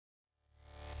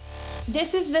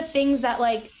This is the things that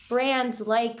like brands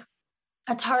like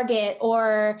a Target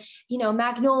or,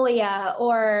 Magnolia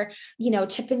or,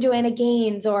 Chip and Joanna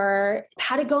Gaines or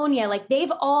Patagonia, like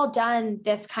they've all done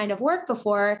this kind of work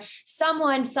before.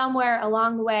 Someone somewhere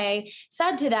along the way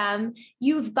said to them,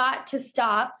 you've got to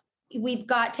stop. We've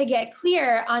got to get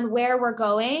clear on where we're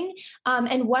going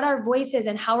and what our voice is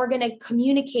and how we're going to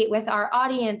communicate with our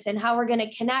audience and how we're going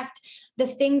to connect the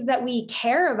things that we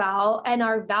care about and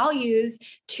our values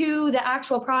to the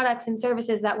actual products and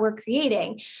services that we're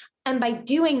creating. And by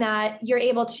doing that, you're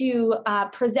able to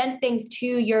present things to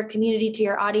your community, to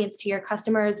your audience, to your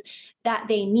customers that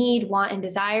they need, want, and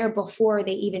desire before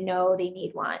they even know they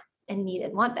need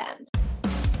and want them.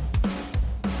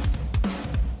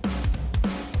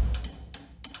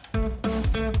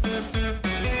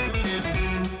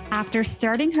 After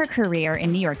starting her career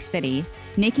in New York City,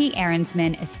 Nikki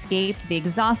Ahrensman escaped the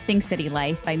exhausting city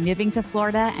life by moving to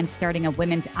Florida and starting a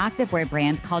women's activewear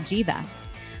brand called Jiva.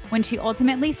 When she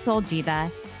ultimately sold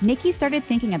Jiva, Nikki started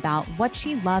thinking about what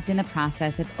she loved in the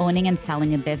process of owning and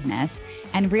selling a business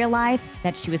and realized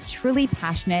that she was truly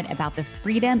passionate about the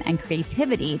freedom and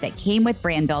creativity that came with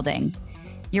brand building.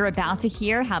 You're about to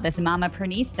hear how this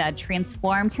mamaprenista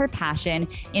transformed her passion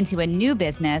into a new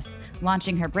business,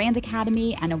 launching her brand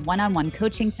academy and one-on-one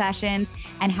coaching sessions,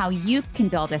 and how you can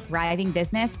build a thriving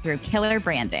business through killer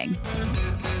branding.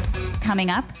 Coming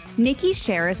up, Nikki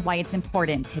shares why it's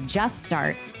important to just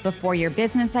start before your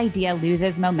business idea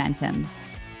loses momentum,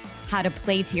 how to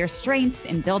play to your strengths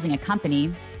in building a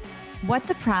company, what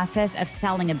the process of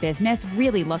selling a business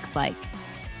really looks like,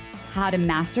 how to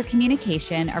master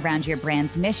communication around your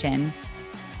brand's mission,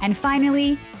 and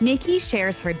finally, Nikki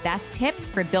shares her best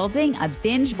tips for building a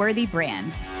binge-worthy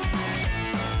brand.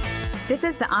 This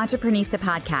is the Entreprenista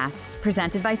Podcast,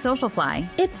 presented by Socialfly.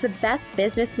 It's the best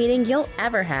business meeting you'll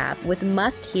ever have with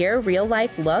must-hear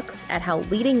real-life looks at how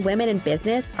leading women in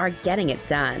business are getting it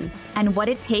done. And what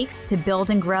it takes to build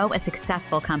and grow a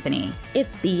successful company.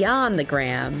 It's beyond the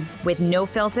gram. With no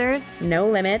filters, no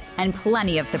limits, and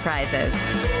plenty of surprises.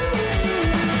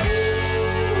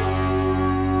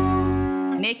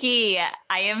 Nikki,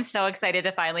 I am so excited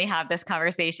to finally have this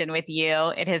conversation with you.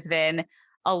 It has been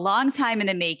a long time in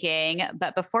the making,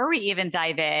 but before we even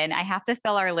dive in, I have to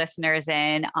fill our listeners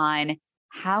in on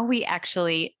how we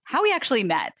actually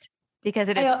met, because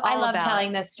it is I love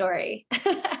telling this story.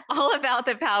 all about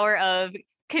the power of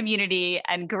community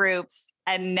and groups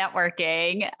and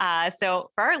networking. So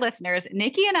for our listeners,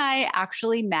 Nikki and I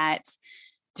actually met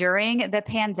during the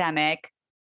pandemic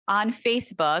on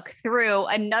Facebook through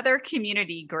another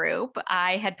community group.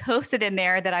 I had posted in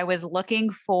there that I was looking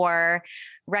for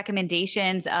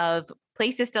recommendations of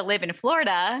places to live in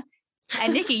Florida.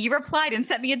 And Nikki, you replied and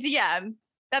sent me a DM.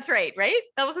 That's right?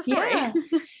 That was the story.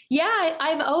 Yeah.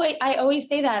 I always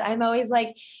say that. I'm always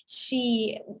like,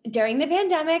 she, during the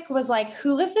pandemic was like,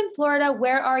 who lives in Florida?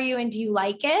 Where are you? And do you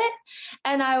like it?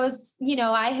 And I was,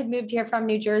 I had moved here from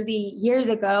New Jersey years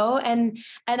ago. And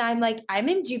I'm like, I'm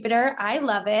in Jupiter. I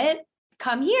love it.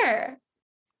 Come here.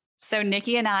 So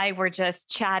Nikki and I were just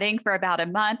chatting for about a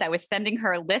month. I was sending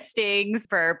her listings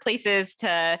for places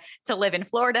to live in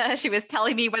Florida. She was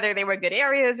telling me whether they were good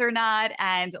areas or not.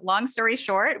 And long story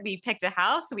short, we picked a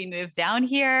house. We moved down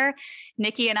here.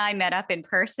 Nikki and I met up in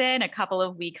person a couple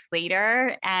of weeks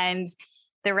later, and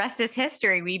the rest is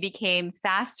history. We became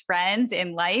fast friends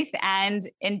in life and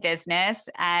in business.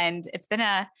 And it's been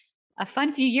a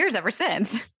fun few years ever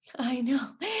since. I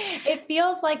know. It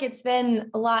feels like it's been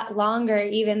a lot longer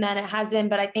even than it has been,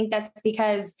 but I think that's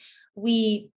because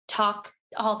we talk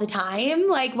all the time,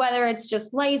 like whether it's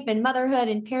just life and motherhood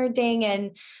and parenting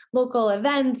and local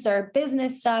events or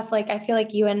business stuff. Like I feel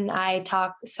like you and I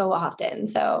talk so often.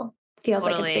 So it feels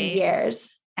like it's been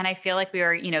years. And I feel like we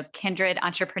were, kindred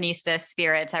entreprenista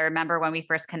spirits. I remember when we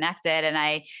first connected and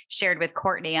I shared with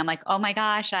Courtney, I'm like, oh my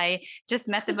gosh, I just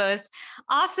met the most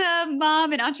awesome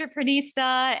mom and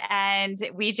entreprenista. And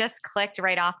we just clicked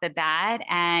right off the bat.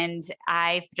 And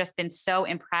I've just been so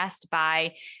impressed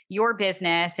by your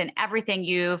business and everything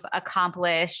you've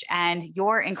accomplished and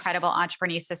your incredible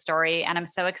entreprenista story. And I'm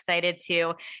so excited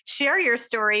to share your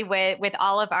story with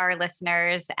all of our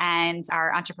listeners and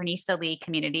our Entreprenista League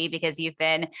community, because you've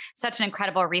been such an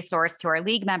incredible resource to our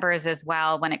league members as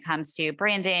well when it comes to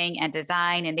branding and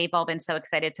design. And they've all been so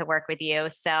excited to work with you.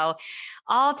 So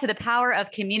all to the power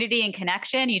of community and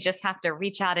connection. You just have to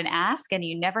reach out and ask, and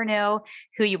you never know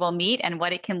who you will meet and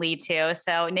what it can lead to.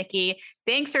 So Nikki,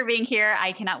 thanks for being here.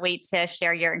 I cannot wait to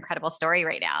share your incredible story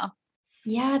right now.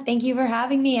 Yeah, thank you for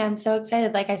having me. I'm so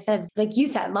excited. Like I said, like you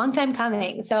said, long time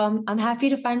coming. So I'm happy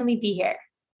to finally be here.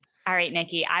 All right,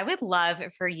 Nikki, I would love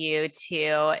for you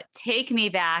to take me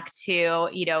back to,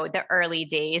 the early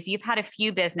days. You've had a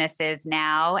few businesses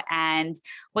now and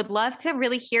would love to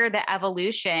really hear the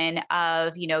evolution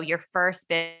of, your first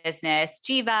business,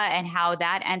 Jiva, and how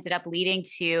that ended up leading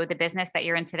to the business that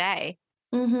you're in today.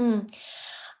 Mm-hmm.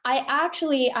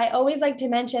 I always like to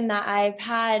mention that I've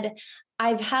had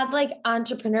like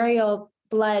entrepreneurial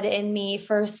blood in me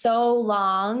for so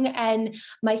long. And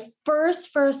my first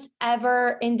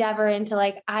ever endeavor into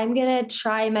like, I'm going to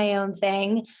try my own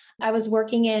thing. I was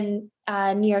working in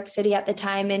New York City at the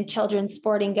time in children's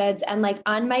sporting goods, and like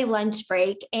on my lunch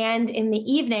break and in the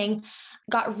evening,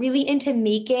 got really into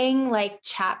making like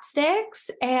chapsticks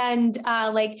and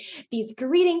like these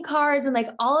greeting cards and like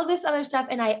all of this other stuff.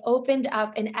 And I opened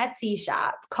up an Etsy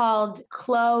shop called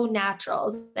Clo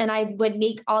Naturals, and I would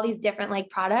make all these different like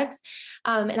products.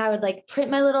 And I would like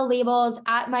print my little labels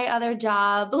at my other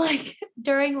job, like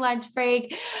during lunch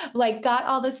break, like got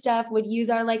all the stuff, would use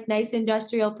our like nice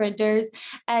industrial printers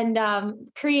and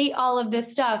create all of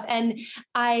this stuff. And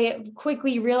I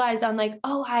quickly realized I'm like,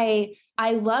 oh, I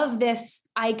love this.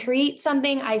 I create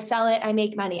something, I sell it, I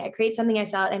make money. I create something, I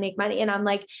sell it, I make money. And I'm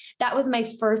like, that was my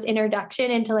first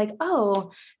introduction into like,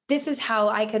 oh, this is how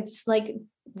I could like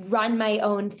run my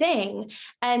own thing.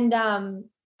 And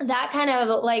that kind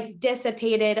of like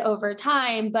dissipated over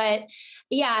time. But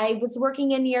yeah, I was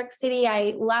working in New York City.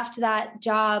 I left that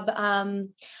job.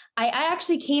 I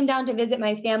actually came down to visit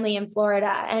my family in Florida,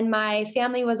 and my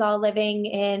family was all living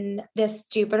in this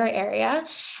Jupiter area.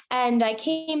 And I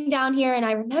came down here and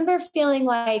I remember feeling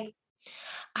like,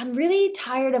 I'm really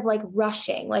tired of like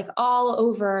rushing, like all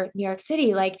over New York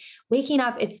City, like waking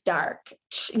up, it's dark,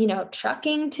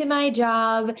 trucking to my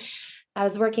job. I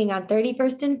was working on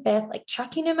 31st and 5th, like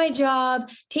trucking to my job,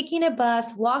 taking a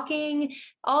bus, walking,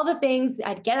 all the things.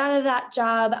 I'd get out of that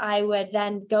job. I would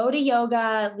then go to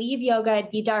yoga, leave yoga, it'd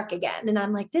be dark again. And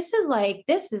I'm like, this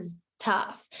is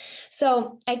tough.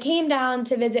 So I came down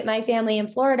to visit my family in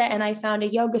Florida, and I found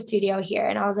a yoga studio here.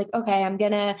 And I was like, okay, I'm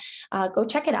going to go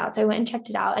check it out. So I went and checked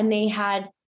it out, and they had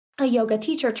a yoga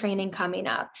teacher training coming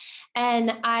up.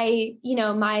 And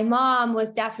my mom was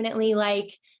definitely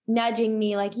like nudging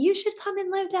me, like, you should come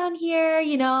and live down here,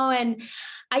 and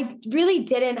I really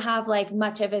didn't have like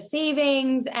much of a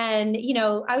savings. And,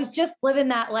 I was just living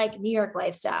that like New York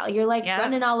lifestyle. You're like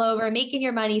running all over, making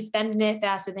your money, spending it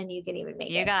faster than you can even make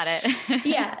it. You got it.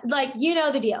 Yeah. Like,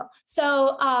 the deal.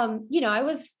 So, I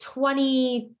was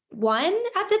 21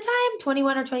 at the time,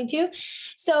 21 or 22.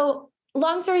 So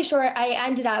long story short, I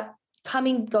ended up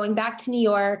going back to New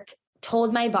York,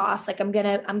 told my boss, like, I'm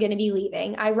going to be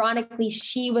leaving. Ironically,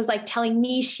 she was like telling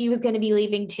me she was going to be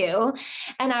leaving too.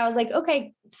 And I was like,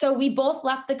 okay. So we both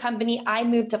left the company. I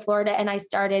moved to Florida and I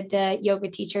started the yoga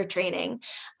teacher training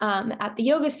at the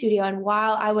yoga studio. And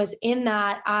while I was in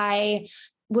that, I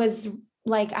was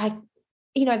like, I've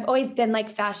always been like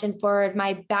fashion forward.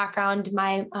 My background,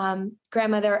 my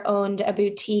grandmother owned a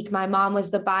boutique. My mom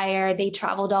was the buyer. They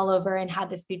traveled all over and had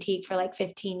this boutique for like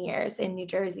 15 years in New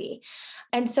Jersey.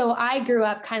 And so I grew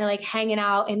up kind of like hanging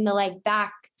out in the like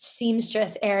back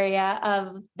seamstress area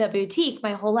of the boutique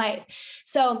my whole life.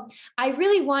 So I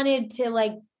really wanted to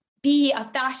like be a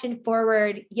fashion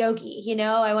forward yogi.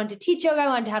 I wanted to teach yoga. I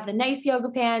wanted to have the nice yoga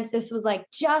pants. This was like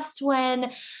just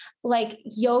when like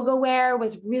yoga wear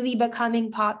was really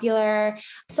becoming popular.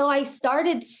 So I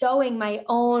started sewing my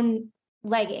own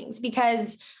leggings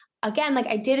because, again, like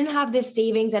I didn't have this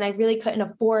savings and I really couldn't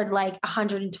afford like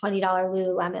 $120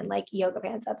 Lululemon like yoga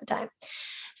pants at the time.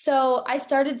 So I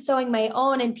started sewing my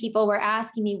own, and people were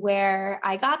asking me where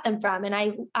I got them from. And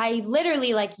I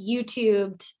literally like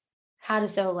YouTubed how to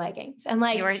sew leggings. And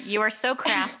like you are so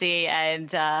crafty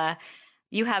and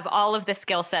you have all of the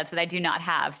skill sets that I do not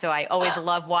have. So I always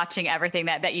love watching everything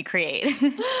that you create.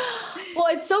 Well,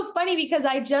 it's so funny because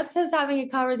I just was having a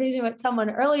conversation with someone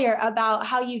earlier about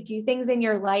how you do things in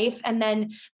your life. And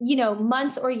then,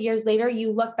 months or years later,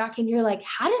 you look back and you're like,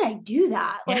 how did I do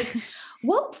that? Like,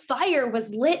 what fire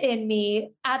was lit in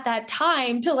me at that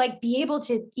time to like be able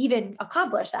to even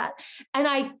accomplish that? And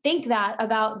I think that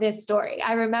about this story.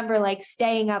 I remember like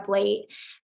staying up late,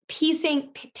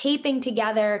 taping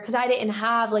together, because I didn't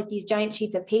have like these giant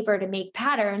sheets of paper to make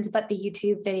patterns, but the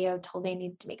YouTube video told me I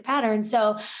needed to make a pattern.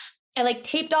 So I like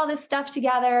taped all this stuff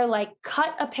together, like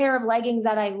cut a pair of leggings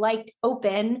that I liked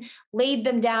open, laid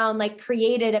them down, like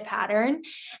created a pattern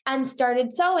and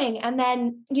started sewing. And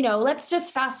then, let's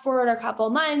just fast forward a couple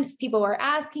months. People were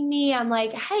asking me, I'm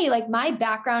like, hey, like my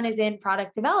background is in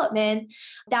product development.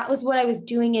 That was what I was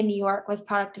doing in New York, was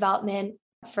product development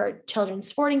for children's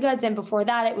sporting goods. And before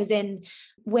that, it was in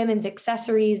women's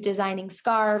accessories, designing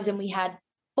scarves. And we had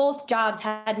both jobs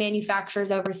had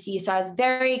manufacturers overseas. So I was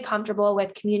very comfortable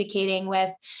with communicating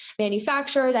with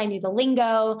manufacturers. I knew the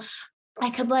lingo. I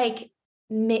could like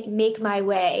make my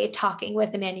way talking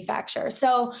with the manufacturer.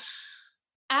 So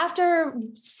after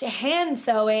hand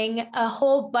sewing a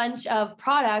whole bunch of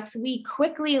products, we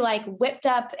quickly like whipped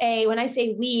up when I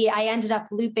say we, I ended up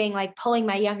looping, like pulling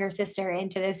my younger sister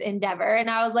into this endeavor. And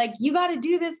I was like, you got to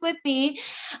do this with me.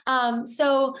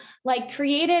 So like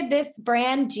created this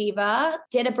brand Jiva,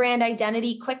 did a brand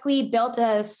identity, quickly built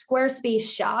a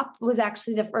Squarespace shop, was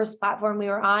actually the first platform we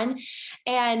were on,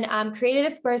 and created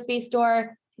a Squarespace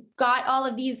store, got all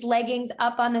of these leggings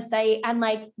up on the site, and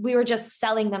like we were just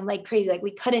selling them like crazy. Like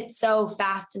we couldn't sew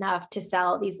fast enough to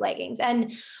sell these leggings.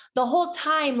 And the whole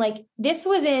time, like this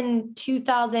was in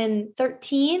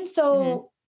 2013.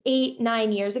 So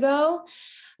 8-9 years ago,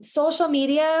 social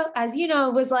media, as you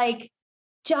know, was like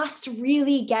just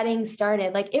really getting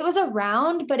started. Like it was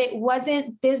around, but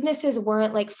businesses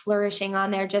weren't like flourishing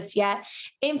on there just yet.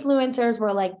 Influencers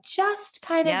were like just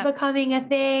kind of becoming a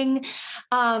thing.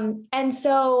 And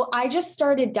so I just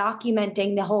started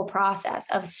documenting the whole process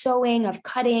of sewing, of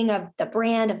cutting, of the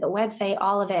brand, of the website,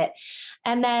 all of it.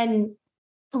 And then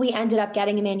we ended up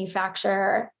getting a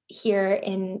manufacturer here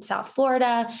in South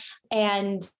Florida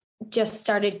and just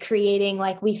started creating,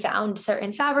 like we found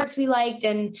certain fabrics we liked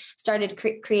and started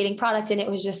creating product, and it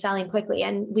was just selling quickly.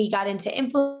 And we got into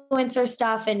influencer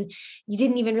stuff, and you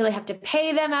didn't even really have to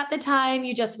pay them at the time.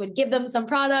 You just would give them some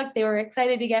product. They were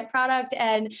excited to get product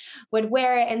and would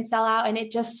wear it and sell out. And it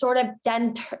just sort of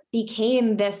then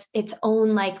became its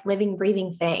own like living,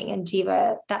 breathing thing. And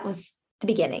Jiva, that was the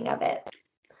beginning of it.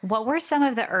 What were some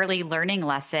of the early learning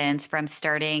lessons from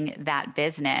starting that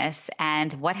business,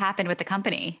 and what happened with the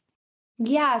company?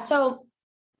 Yeah. So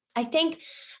I think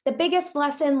the biggest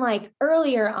lesson like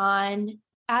earlier on,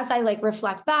 as I like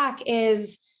reflect back,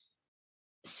 is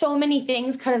so many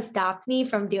things could have stopped me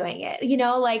from doing it. You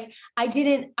know, like I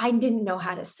didn't know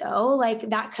how to sew, like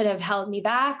that could have held me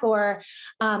back. Or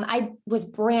I was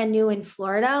brand new in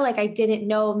Florida. Like I didn't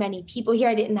know many people here.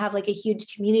 I didn't have like a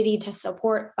huge community to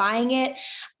support buying it.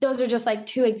 Those are just like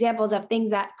two examples of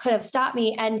things that could have stopped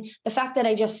me. And the fact that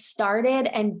I just started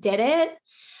and did it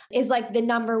is like the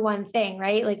number one thing,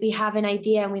 right? Like we have an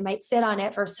idea and we might sit on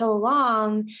it for so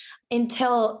long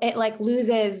until it like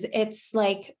loses its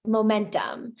like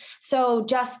momentum. So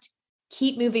just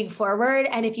keep moving forward.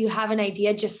 And if you have an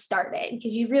idea, just start it,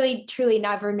 because you really truly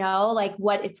never know like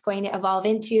what it's going to evolve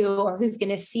into or who's going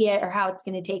to see it or how it's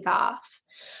going to take off.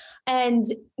 And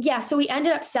yeah, so we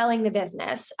ended up selling the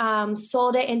business,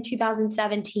 sold it in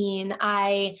 2017.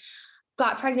 I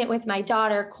got pregnant with my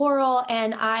daughter, Coral,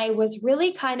 and I was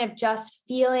really kind of just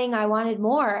feeling I wanted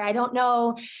more. I don't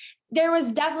know. There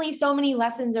was definitely so many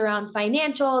lessons around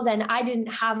financials, and I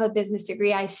didn't have a business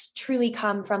degree. I truly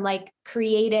come from like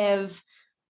creative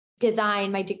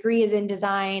design. My degree is in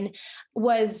design,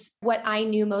 was what I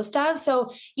knew most of.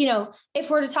 So, you know,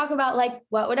 if we're to talk about like,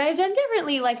 what would I have done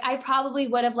differently? Like I probably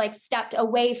would have like stepped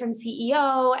away from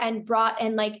CEO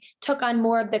and like took on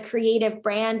more of the creative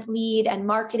brand lead and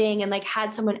marketing, and like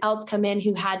had someone else come in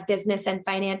who had business and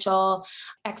financial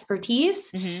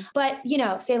expertise. Mm-hmm. But, you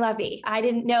know, c'est la vie. I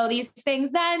didn't know these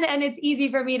things then. And it's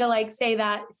easy for me to like say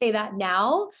that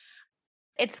now.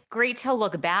 It's great to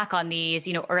look back on these,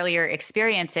 earlier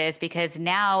experiences, because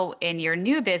now in your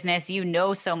new business, you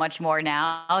know so much more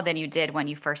now than you did when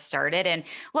you first started. And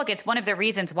look, it's one of the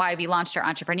reasons why we launched our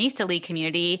Entreprenista League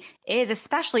community, is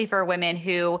especially for women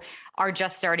who are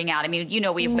just starting out. I mean,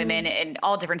 we have women in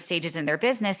all different stages in their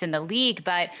business in the league,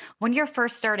 but when you're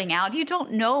first starting out, you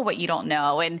don't know what you don't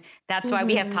know. And that's why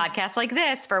we have podcasts like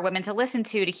this for women to listen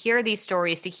to hear these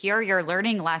stories, to hear your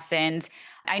learning lessons.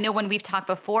 I know when we've talked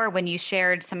before, when you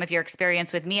shared some of your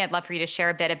experience with me, I'd love for you to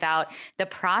share a bit about the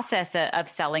process of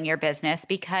selling your business,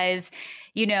 because,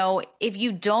 if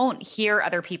you don't hear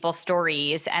other people's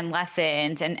stories and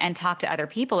lessons and talk to other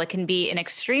people, it can be an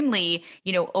extremely,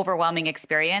 overwhelming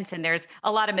experience. And there's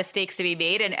a lot of mistakes to be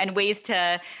made and ways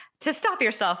to stop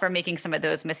yourself from making some of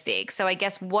those mistakes. So I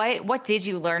guess what did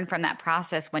you learn from that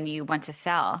process when you went to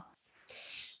sell?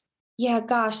 Yeah,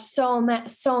 gosh, so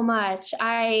much.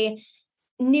 I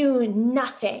knew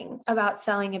nothing about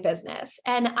selling a business.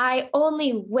 And I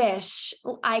only wish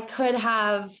I could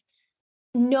have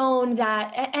known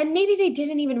that, and maybe they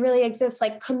didn't even really exist,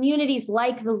 like communities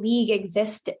like the league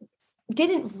existed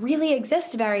didn't really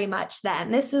exist very much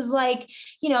then. This was like,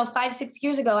 5-6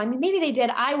 years ago. I mean, maybe they did.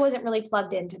 I wasn't really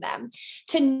plugged into them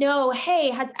to know, hey,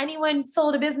 has anyone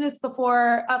sold a business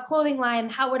before, a clothing line?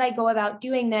 How would I go about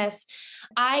doing this?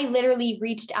 I literally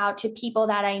reached out to people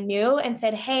that I knew and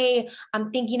said, hey,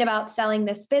 I'm thinking about selling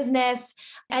this business.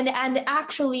 And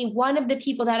actually one of the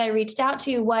people that I reached out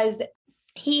to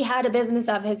he had a business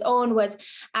of his own, was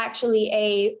actually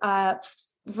a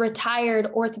retired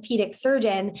orthopedic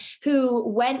surgeon who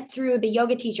went through the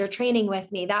yoga teacher training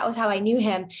with me. That was how I knew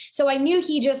him. So I knew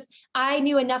I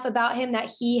knew enough about him that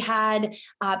he had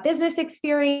business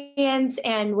experience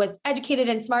and was educated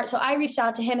and smart. So I reached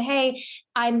out to him. Hey,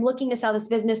 I'm looking to sell this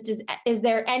business. Is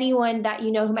there anyone that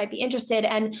you know who might be interested?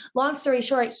 And long story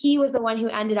short, he was the one who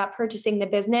ended up purchasing the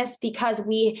business because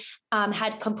we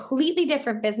had completely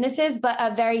different businesses, but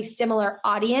a very similar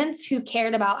audience who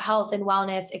cared about health and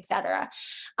wellness, et cetera.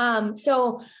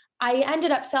 So I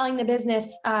ended up selling the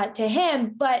business to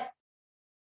him, but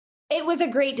it was a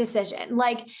great decision.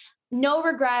 Like, no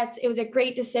regrets. It was a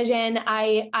great decision.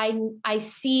 I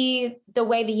see the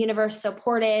way the universe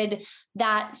supported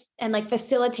that and like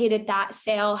facilitated that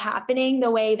sale happening the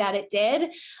way that it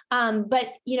did. But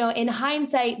in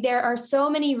hindsight, there are so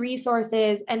many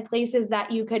resources and places that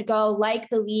you could go, like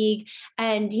the league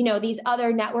and, these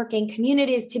other networking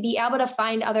communities, to be able to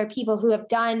find other people who have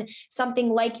done something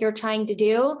like you're trying to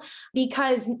do.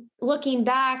 Because looking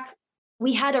back,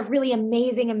 we had a really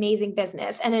amazing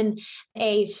business and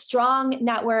a strong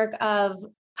network of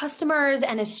customers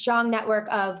and a strong network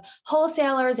of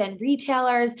wholesalers and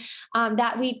retailers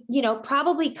that we,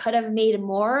 probably could have made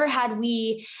more had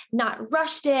we not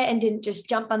rushed it and didn't just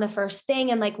jump on the first thing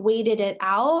and like waited it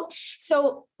out.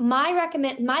 So my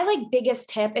biggest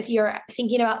tip, if you're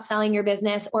thinking about selling your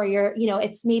business or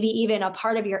it's maybe even a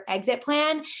part of your exit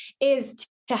plan, is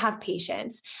to have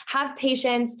patience. Have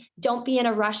patience. Don't be in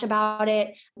a rush about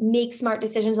it. Make smart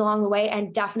decisions along the way,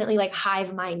 and definitely like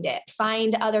hive mind it.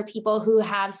 Find other people who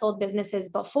have sold businesses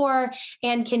before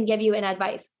and can give you an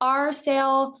advice. Our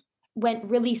sale went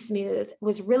really smooth,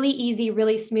 was really easy,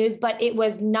 really smooth, but it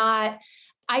was not,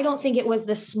 I don't think it was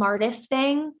the smartest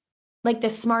thing, like the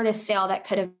smartest sale that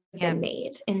could have been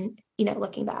made. And,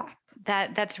 looking back.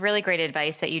 That's really great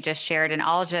advice that you just shared. And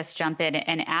I'll just jump in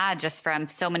and add, just from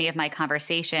so many of my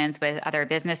conversations with other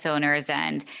business owners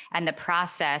and the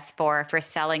process for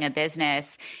selling a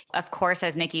business. Of course,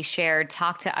 as Nikki shared,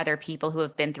 talk to other people who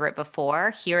have been through it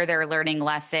before, hear their learning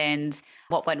lessons,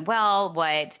 what went well,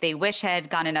 what they wish had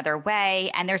gone another way.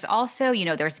 And there's also,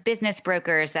 there's business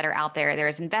brokers that are out there.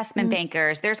 There's investment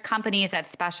bankers. There's companies that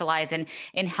specialize in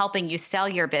helping you sell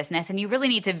your business. And you really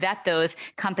need to vet those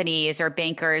companies or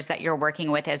bankers that you're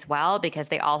working with as well, because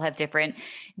they all have different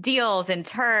deals and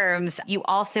terms. You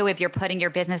also, if you're putting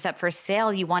your business up for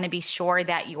sale, you want to be sure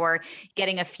that you're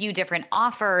getting a few different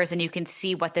offers and you can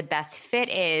see what the best fit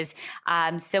is.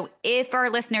 So if our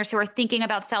listeners who are thinking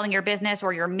about selling your business,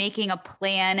 or you're making a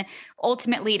plan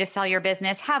ultimately to sell your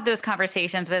business, have those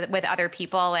conversations with other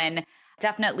people, and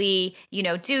definitely,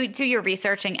 do your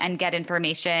research and get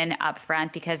information up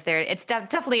front, because it's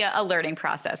definitely a learning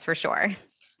process for sure.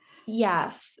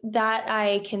 Yes, that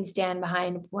I can stand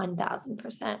behind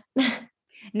 1000%.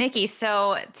 Nikki,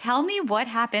 so tell me what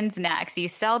happens next. You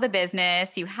sell the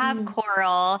business, you have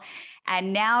Coral,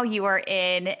 and now you are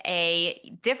in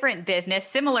a different business,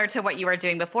 similar to what you were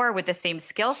doing before with the same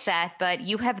skill set, but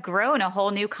you have grown a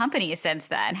whole new company since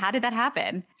then. How did that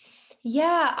happen?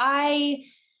 Yeah, I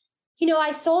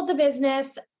sold the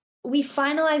business. We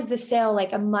finalized the sale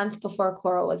like a month before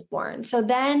Coral was born. So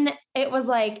then it was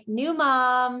like new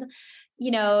mom,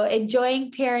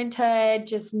 enjoying parenthood,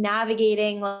 just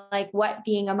navigating like what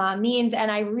being a mom means.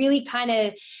 And I really kind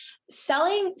of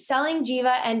selling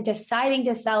Jiva and deciding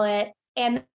to sell it,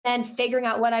 and then figuring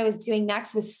out what I was doing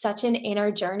next was such an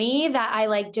inner journey that I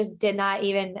like just did not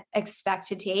even expect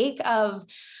to take, of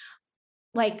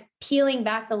like peeling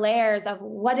back the layers of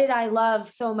what did I love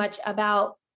so much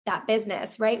about that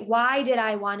business, right? Why did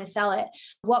I want to sell it?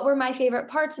 What were my favorite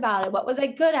parts about it? What was I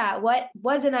good at? What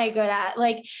wasn't I good at?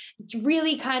 Like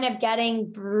really kind of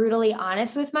getting brutally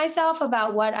honest with myself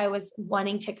about what I was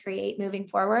wanting to create moving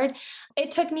forward. It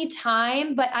took me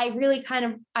time, but I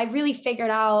really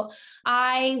figured out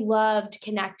I loved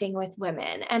connecting with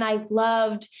women, and I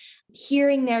loved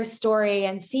hearing their story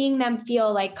and seeing them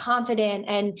feel like confident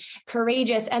and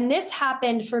courageous. And this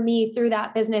happened for me through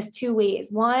that business 2 ways.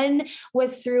 One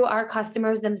was through our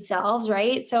customers themselves,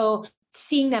 right? So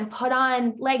seeing them put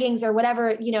on leggings or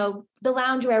whatever, the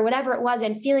loungewear, whatever it was,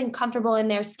 and feeling comfortable in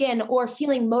their skin or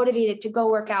feeling motivated to go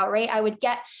work out, right? I would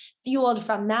get fueled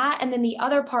from that. And then the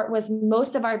other part was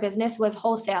most of our business was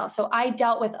wholesale. So I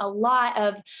dealt with a lot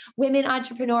of women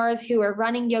entrepreneurs who were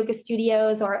running yoga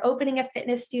studios or opening a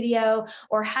fitness studio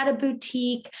or had a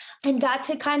boutique, and got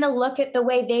to kind of look at the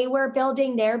way they were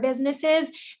building their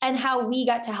businesses and how we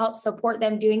got to help support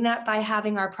them doing that by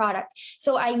having our product.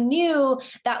 So I knew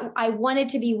that I wanted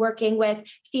to be working with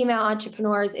female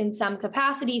entrepreneurs in some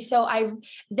capacity. So I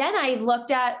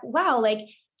looked at, wow, like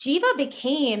Jiva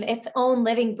became its own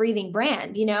living, breathing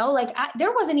brand,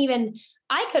 there wasn't even,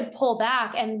 I could pull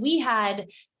back, and we had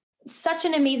such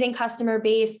an amazing customer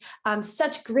base,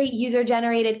 such great user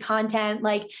generated content,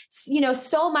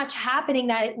 so much happening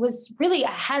that it was really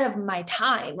ahead of my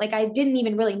time. Like I didn't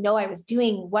even really know I was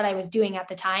doing what I was doing at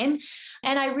the time.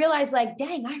 And I realized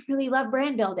dang, I really love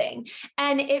brand building.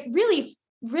 And it really,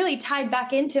 really tied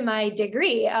back into my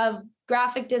degree of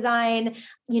graphic design,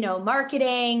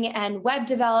 marketing and web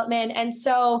development. And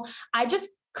so I just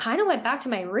kind of went back to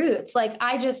my roots.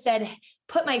 I just said,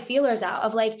 put my feelers out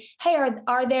of hey,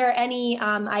 are there any,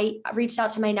 I reached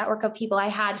out to my network of people I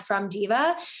had from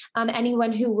Jiva,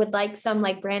 anyone who would like some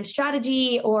brand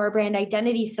strategy or brand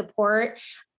identity support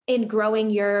in growing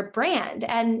your brand.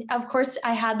 And of course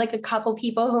I had a couple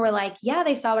people who were yeah,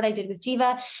 they saw what I did with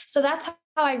Jiva. So that's how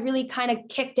I really kind of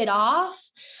kicked it off.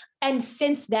 And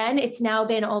since then, it's now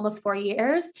been almost 4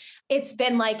 years. It's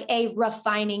been a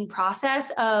refining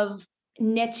process of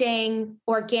niching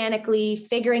organically,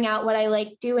 figuring out what I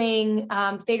like doing,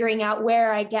 figuring out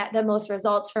where I get the most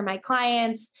results for my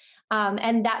clients.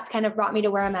 And that's kind of brought me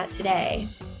to where I'm at today.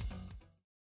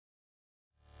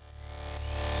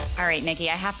 All right, Nikki,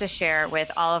 I have to share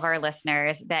with all of our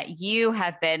listeners that you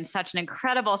have been such an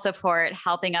incredible support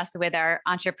helping us with our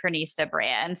Entreprenista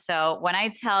brand. So when I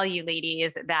tell you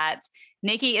ladies that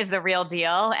Nikki is the real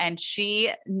deal and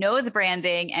she knows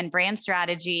branding and brand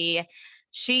strategy,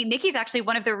 Nikki's actually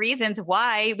one of the reasons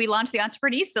why we launched the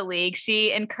Entreprenista League.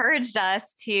 She encouraged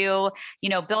us to,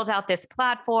 build out this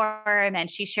platform, and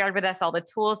she shared with us all the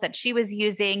tools that she was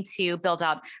using to build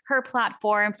out her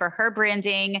platform for her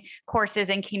branding courses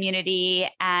and community.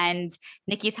 And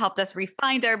Nikki's helped us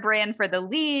refine our brand for the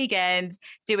league and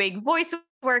doing voice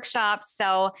workshops.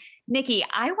 So Nikki,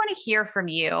 I want to hear from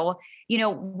you.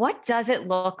 What does it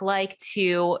look like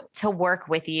to work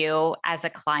with you as a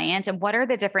client, and what are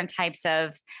the different types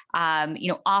of,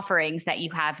 offerings that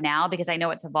you have now? Because I know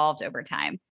it's evolved over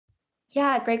time.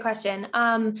 Yeah, great question.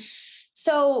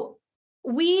 So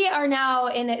we are now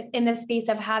in the space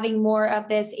of having more of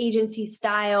this agency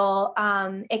style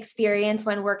experience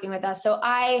when working with us. So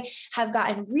I have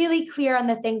gotten really clear on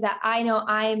the things that I know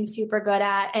I'm super good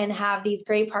at and have these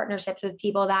great partnerships with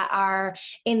people that are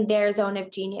in their zone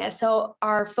of genius. So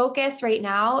our focus right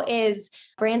now is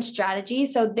brand strategy.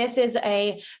 So this is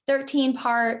a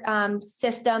 13-part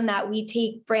system that we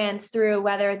take brands through,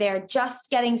 whether they're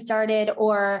just getting started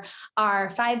or are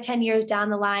 5-10 years down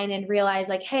the line and realize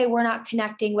hey, we're not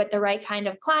connecting with the right kind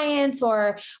of clients,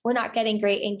 or we're not getting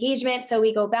great engagement. So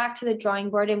we go back to the drawing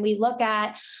board and we look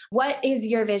at, what is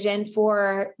your vision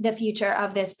for the future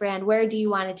of this brand? Where do you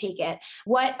want to take it?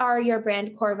 What are your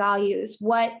brand core values?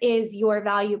 What is your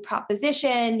value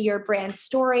proposition, your brand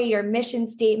story, your mission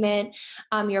statement,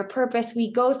 your purpose?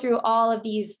 We go through all of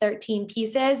these 13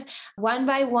 pieces one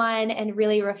by one and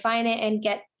really refine it and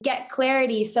get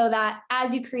clarity, so that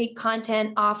as you create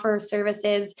content, offer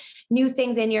services, new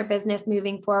things in your business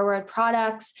moving forward,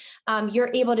 products, you're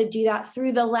able to do that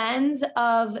through the lens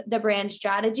of the brand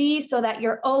strategy, so that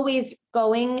you're always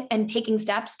going and taking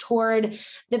steps toward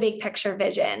the big picture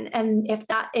vision. And if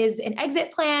that is an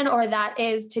exit plan, or that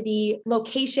is to be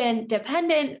location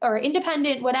dependent or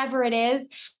independent, whatever it is,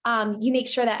 you make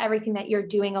sure that everything that you're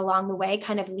doing along the way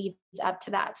kind of leads up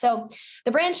to that. So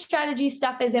the brand strategy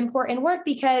stuff is important work,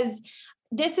 because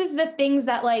this is the things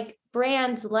that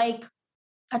brands like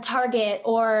a Target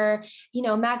or,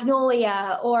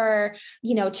 Magnolia or,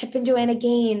 Chip and Joanna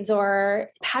Gaines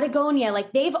or Patagonia,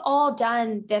 they've all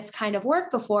done this kind of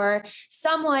work before.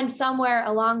 Someone somewhere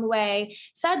along the way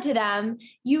said to them,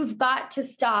 you've got to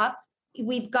stop.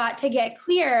 We've got to get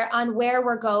clear on where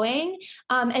we're going,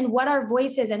 and what our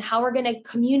voice is, and how we're going to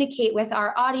communicate with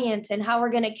our audience, and how we're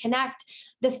going to connect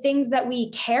the things that we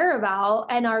care about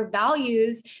and our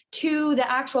values to the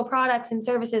actual products and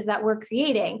services that we're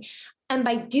creating. And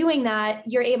by doing that,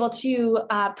 you're able to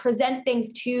present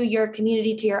things to your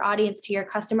community, to your audience, to your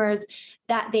customers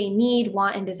that they need,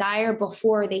 want, and desire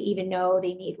before they even know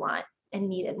they need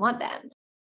and want them.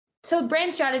 So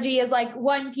brand strategy is like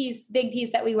one piece, big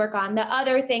piece that we work on. The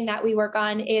other thing that we work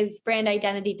on is brand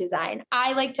identity design.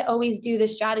 I like to always do the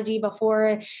strategy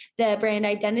before the brand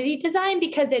identity design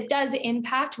because it does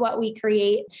impact what we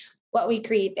create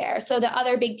there. So the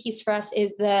other big piece for us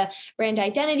is the brand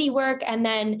identity work. And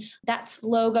then that's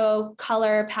logo,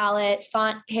 color palette,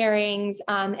 font pairings,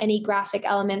 any graphic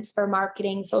elements for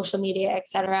marketing, social media, et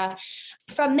cetera.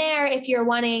 From there, if you're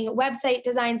wanting website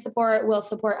design support, we'll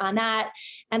support on that.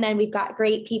 And then we've got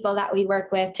great people that we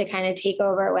work with to kind of take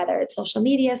over, whether it's social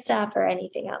media stuff or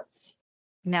anything else.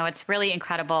 No, it's really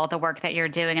incredible, the work that you're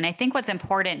doing. And I think what's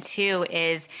important too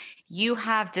is you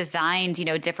have designed,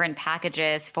 different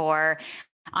packages for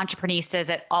entrepreneuristas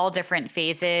at all different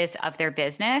phases of their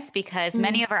business, because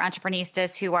many of our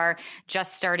entrepreneuristas who are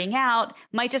just starting out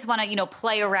might just want to,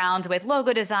 play around with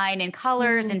logo design and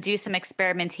colors and do some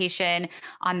experimentation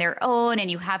on their own. And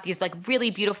you have these like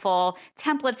really beautiful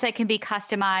templates that can be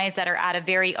customized that are at a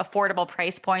very affordable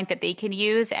price point that they can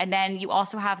use. And then you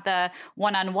also have the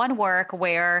one-on-one work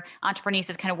where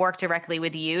entrepreneuristas kind of work directly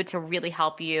with you to really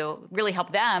help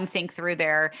them think through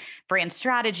their brand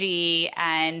strategy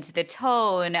and the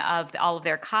tone of all of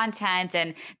their content.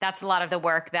 And that's a lot of the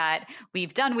work that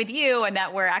we've done with you and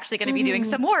that we're actually going to be doing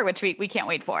some more, which we can't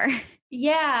wait for.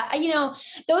 Yeah.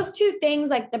 Those two things,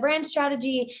 like the brand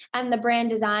strategy and the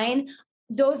brand design,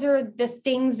 those are the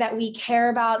things that we care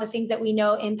about, the things that we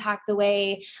know impact the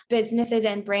way businesses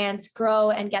and brands grow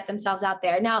and get themselves out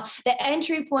there. Now, the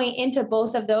entry point into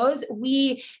both of those,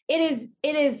 it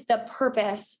is the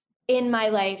purpose in my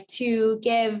life to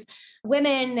give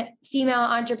women, female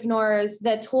entrepreneurs,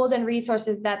 the tools and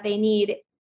resources that they need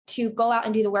to go out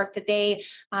and do the work that they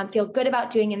feel good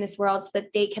about doing in this world so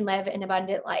that they can live an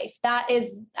abundant life. That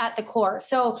is at the core.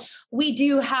 So we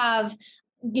do have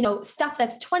stuff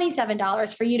that's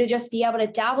 $27 for you to just be able to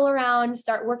dabble around,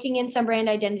 start working in some brand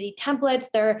identity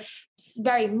templates. They're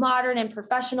very modern and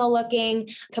professional looking,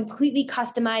 completely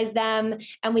customize them.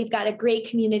 And we've got a great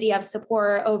community of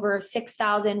support, over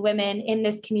 6,000 women in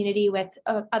this community with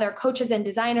other coaches and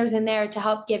designers in there to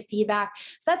help give feedback.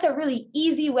 So that's a really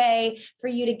easy way for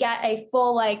you to get a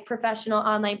full professional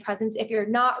online presence if you're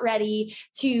not ready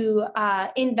to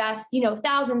invest,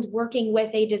 thousands working with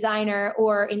a designer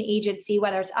or an agency,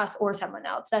 whether it's us or someone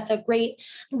else. That's a great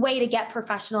way to get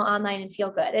professional online and feel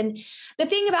good. And the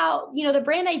thing about, the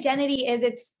brand identity is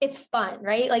it's fun,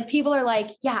 right? Like people are like,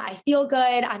 yeah, I feel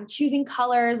good. I'm choosing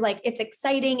colors. Like it's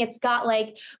exciting. It's got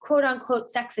quote unquote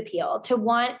sex appeal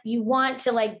you want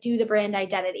to do the brand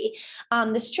identity.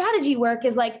 The strategy work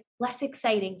is less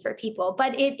exciting for people,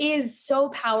 but it is so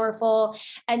powerful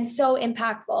and so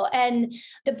impactful. And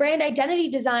the brand identity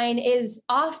design is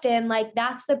often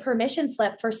that's the permission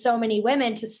slip for so many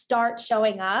women to start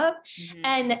showing up.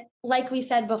 And like we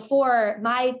said before,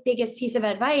 my biggest piece of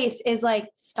advice is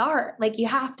start. You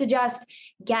have to just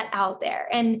get out there.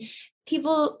 And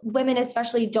women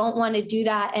especially, don't want to do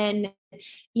that and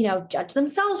judge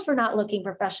themselves for not looking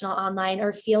professional online,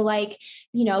 or feel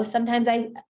sometimes I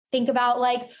think about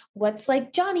what's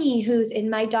Johnny, who's in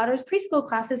my daughter's preschool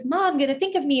classes, mom going to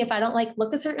think of me if I don't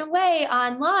look a certain way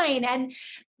online. And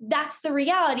that's the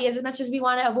reality. As much as we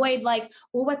want to avoid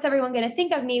what's everyone going to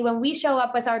think of me, when we show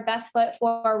up with our best foot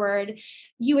forward,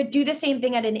 you would do the same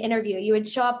thing at an interview. You would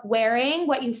show up wearing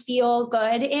what you feel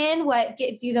good in, what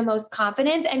gives you the most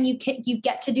confidence, and you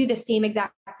get to do the same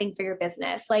exact thing for your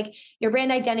business. Your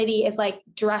brand identity is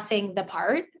dressing the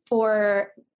part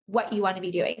for what you want to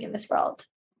be doing in this world.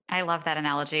 I love that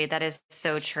analogy. That is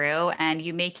so true. And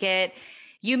you make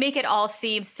it all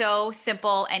seem so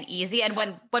simple and easy. And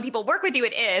when people work with you,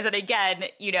 it is. And again,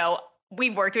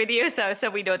 we've worked with you, so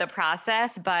we know the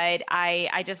process, but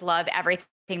I just love everything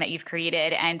that you've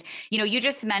created. And, you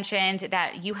just mentioned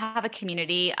that you have a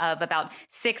community of about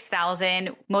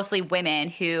 6,000, mostly women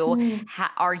who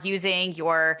are using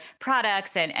your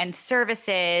products and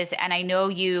services. And I know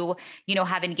you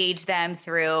have engaged them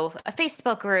through a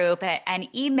Facebook group and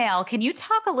email. Can you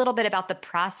talk a little bit about the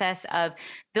process of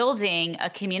building a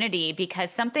community?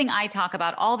 Because something I talk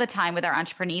about all the time with our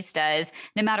entrepreneuristas,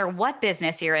 no matter what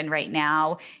business you're in right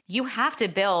now, you have to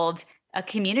build a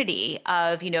community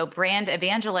of, brand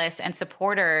evangelists and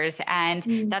supporters.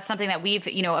 And that's something that we've,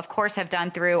 of course, have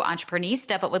done through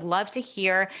Entrepreneurista, but would love to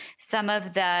hear some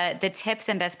of the tips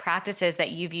and best practices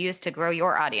that you've used to grow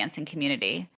your audience and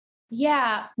community.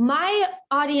 Yeah, my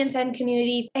audience and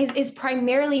community is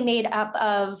primarily made up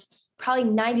of probably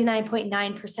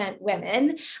 99.9%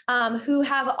 women who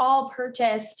have all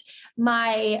purchased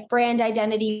my brand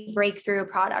identity breakthrough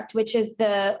product, which is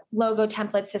the logo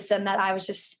template system that I was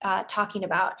just talking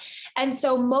about. And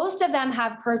so most of them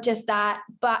have purchased that,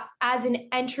 but as an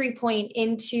entry point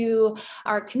into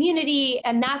our community.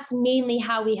 And that's mainly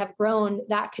how we have grown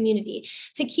that community.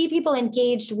 To keep people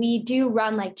engaged, we do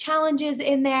run like challenges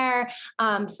in there,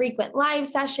 frequent live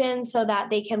sessions so that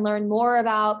they can learn more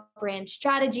about brand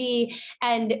strategy.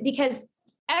 And because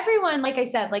everyone, like I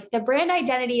said, like the brand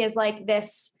identity is like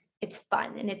this, it's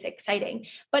fun and it's exciting,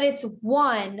 but it's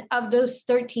one of those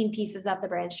 13 pieces of the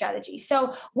brand strategy.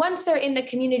 So once they're in the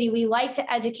community, we like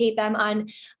to educate them on,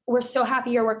 we're so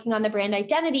happy you're working on the brand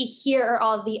identity. Here are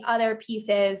all the other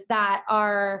pieces that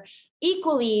are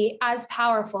equally as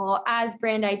powerful as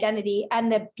brand identity.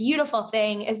 And the beautiful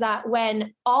thing is that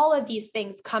when all of these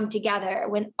things come together,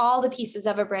 when all the pieces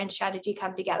of a brand strategy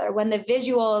come together, when the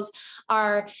visuals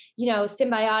are,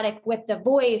 symbiotic with the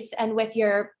voice and with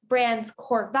your brand's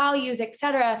core values, et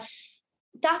cetera,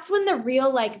 that's when the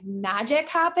real like magic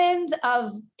happens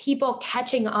of people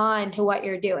catching on to what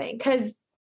you're doing. Because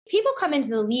people come into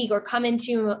the league or come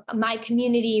into my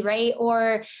community, right?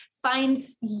 Or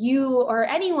finds you or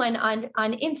anyone on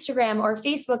Instagram or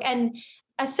Facebook. And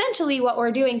essentially what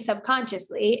we're doing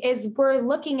subconsciously is we're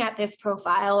looking at this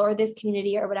profile or this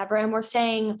community or whatever, and we're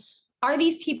saying, are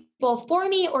these people for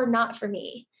me or not for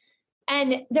me?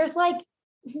 And there's like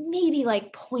maybe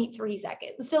like 0.3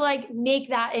 seconds to like make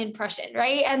that impression,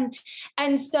 right?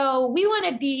 And so we want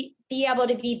to be able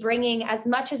to be bringing as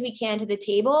much as we can to the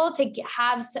table to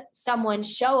have someone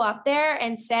show up there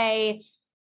and say,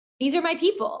 these are my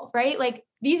people, right? Like,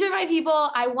 these are my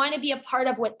people. I want to be a part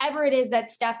of whatever it is that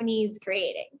Stephanie's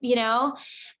creating,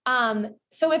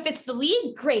 So if it's the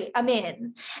league, great, I'm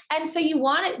in. And so you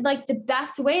want it, like the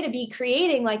best way to be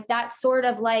creating like that sort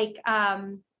of like,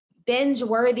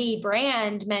 binge-worthy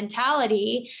brand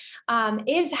mentality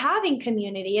is having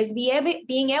community, is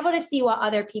being able to see what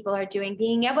other people are doing,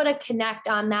 being able to connect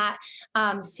on that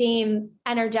same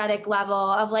energetic level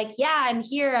of like, yeah, I'm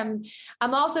here.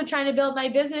 I'm also trying to build my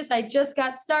business. I just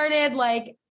got started.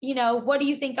 Like, what do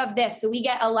you think of this? So we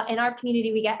get a lot in our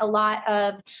community, we get a lot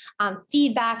of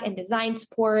feedback and design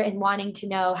support and wanting to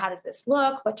know, how does this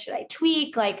look? What should I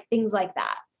tweak? Like things like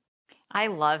that. I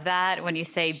love that when you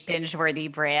say binge-worthy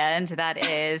brand. That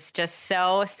is just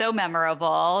so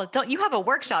memorable. Don't you have a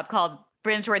workshop called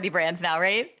Binge-worthy Brands now,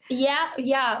 right?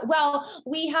 Yeah. Well,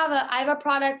 I have a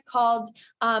product called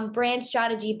Brand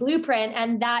Strategy Blueprint,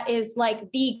 and that is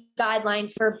like the guideline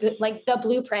for like the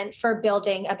blueprint for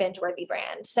building a binge-worthy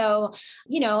brand. So,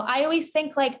 I always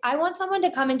think like I want someone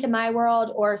to come into my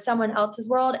world or someone else's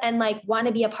world and like want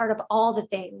to be a part of all the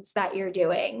things that you're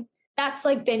doing. That's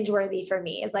like binge worthy for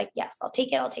me, is like, yes, I'll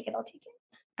take it.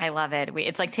 I love it.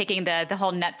 It's like taking the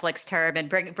whole Netflix term and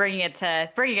bringing it to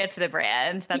the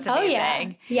brand. That's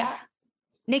amazing. Oh, yeah.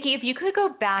 Nikki, if you could go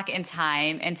back in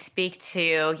time and speak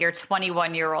to your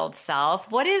 21-year-old self,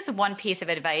 what is one piece of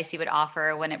advice you would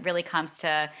offer when it really comes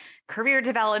to career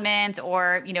development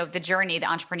or, the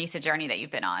entrepreneurship journey that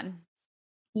you've been on?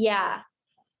 Yeah.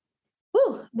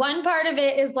 One part of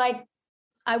it is like,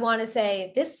 I want to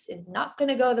say, this is not going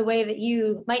to go the way that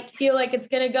you might feel like it's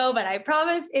going to go, but I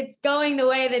promise it's going the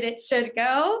way that it should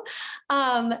go.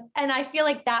 And I feel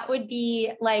like that would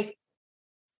be like,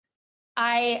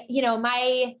 my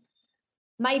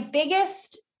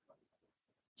biggest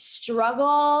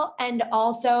struggle and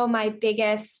also my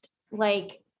biggest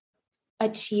like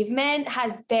achievement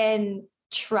has been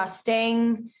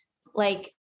trusting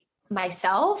like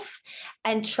myself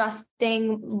and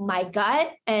trusting my gut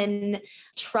and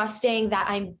trusting that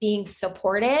I'm being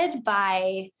supported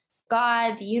by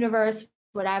God, the universe,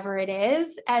 whatever it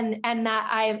is. And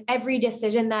that every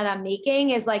decision that I'm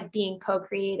making is like being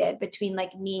co-created between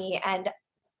like me and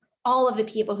all of the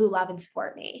people who love and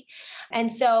support me. And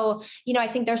so, I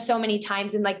think there's so many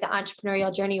times in like the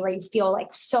entrepreneurial journey where you feel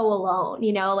like so alone,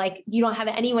 like you don't have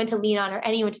anyone to lean on or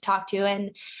anyone to talk to.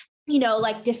 And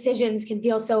like decisions can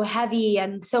feel so heavy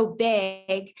and so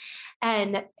big.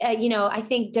 And, I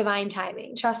think divine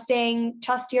timing, trust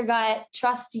your gut,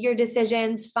 trust your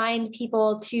decisions, find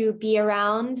people to be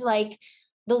around, like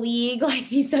the league, like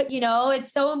these,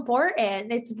 it's so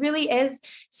important. It really is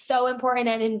so important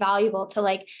and invaluable to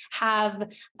like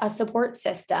have a support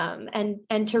system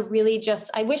and to really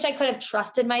just, I wish I could have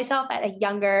trusted myself at a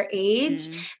younger age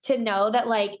to know that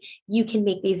like, you can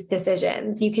make these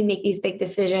decisions, you can make these big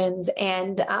decisions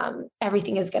and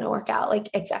everything is going to work out like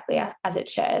exactly as it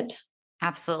should.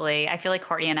 Absolutely. I feel like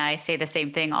Courtney and I say the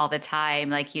same thing all the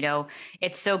time. Like,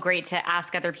 it's so great to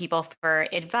ask other people for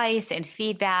advice and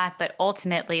feedback, but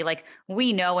ultimately, like,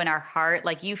 we know in our heart,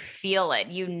 like, you feel it,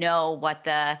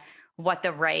 what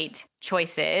the right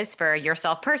choice is for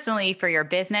yourself personally, for your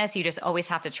business. You just always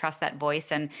have to trust that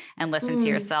voice and listen to Mm,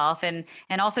 yourself. And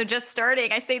also just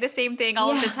starting. I say the same thing all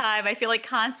of the yeah. time. I feel like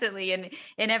constantly in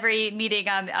every meeting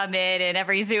I'm in and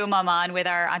every Zoom I'm on with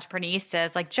our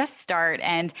entrepreneurs, like, just start.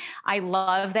 And I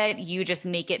love that you just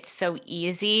make it so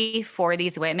easy for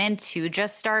these women to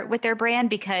just start with their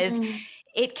brand, because Mm,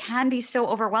 it can be so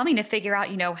overwhelming to figure out,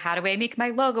 how do I make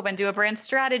my logo and do a brand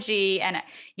strategy? And,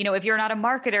 if you're not a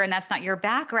marketer and that's not your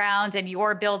background and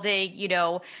you're building,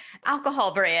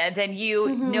 alcohol brand and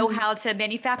you know mhm, how to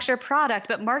manufacture product,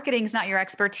 but marketing's not your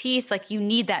expertise, like, you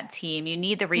need that team, you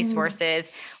need the mhm. resources.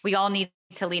 We all need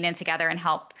to lean in together and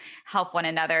help one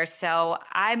another. So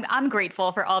I'm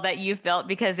grateful for all that you've built,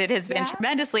 because it has been Yeah.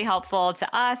 tremendously helpful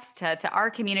to us, to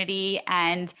our community.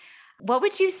 And what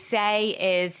would you say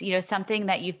is, something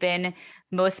that you've been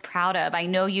most proud of? I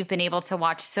know you've been able to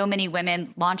watch so many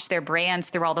women launch their brands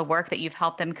through all the work that you've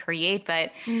helped them create,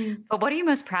 but Mm. what are you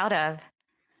most proud of?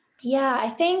 Yeah,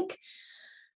 I think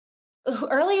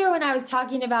earlier when I was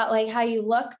talking about like how you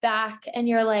look back and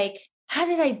you're like, how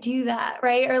did I do that?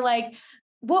 Right. Or like,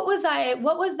 what was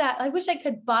that? I wish I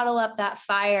could bottle up that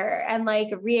fire and like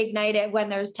reignite it when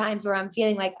there's times where I'm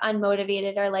feeling like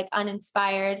unmotivated or like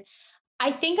uninspired.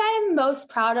 I think I'm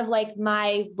most proud of like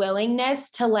my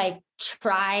willingness to like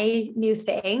try new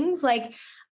things. Like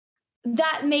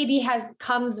that maybe has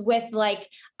comes with like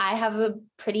I have a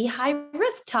pretty high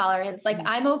risk tolerance. Like Mhm.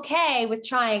 I'm okay with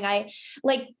trying. I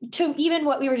like to even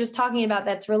what we were just talking about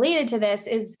that's related to this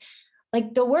is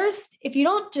like the worst if you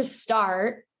don't just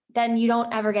start, then you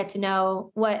don't ever get to know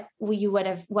what would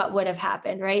have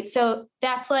happened, right? So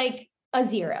that's like a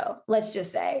zero, let's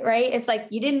just say, right? It's like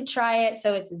you didn't try it,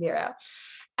 so it's a zero.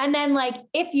 And then like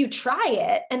if you try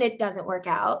it and it doesn't work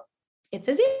out, it's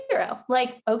a zero.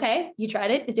 Like, okay, you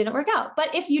tried it, it didn't work out.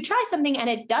 But if you try something and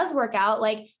it does work out,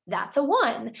 like that's a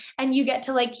one and you get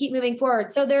to like keep moving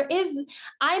forward. So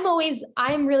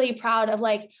I'm really proud of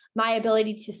like my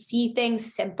ability to see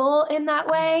things simple in that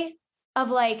way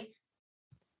of like,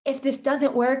 if this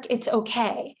doesn't work, it's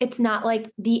okay. It's not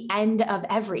like the end of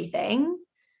everything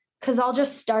because I'll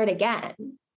just start again.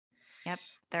 Yep.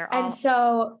 They're And all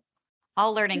so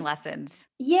all learning lessons.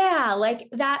 yeah, like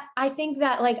that. I think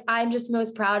that like I'm just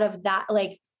most proud of that.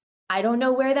 Like, I don't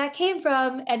know where that came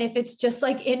from and if it's just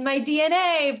like in my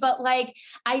DNA, but like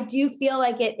I do feel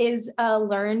like it is a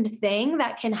learned thing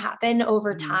that can happen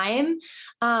over Mhm. time.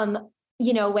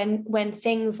 When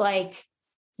things like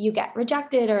you get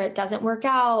rejected or it doesn't work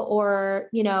out, or,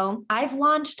 I've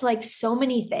launched like so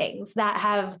many things that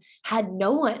have had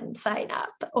no one sign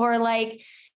up, or like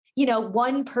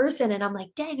one person and I'm like,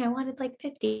 dang, I wanted like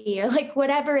 50 or like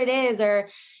whatever it is. Or,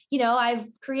 I've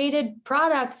created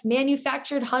products,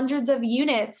 manufactured hundreds of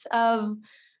units of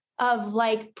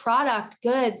like product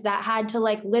goods that had to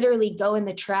like literally go in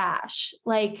the trash.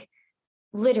 Like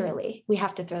literally, we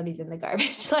have to throw these in the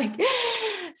garbage. Like,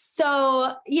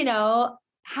 so,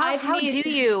 How I've how do made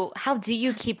you how do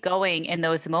you keep going in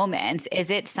those moments? Is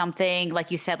it something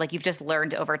like you said, like you've just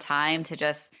learned over time to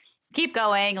just keep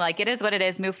going, like it is what it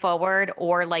is, move forward?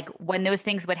 Or like when those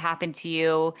things would happen to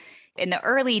you in the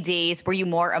early days, were you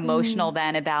more emotional Mhm.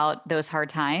 then about those hard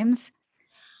times?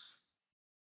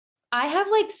 I have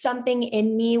like something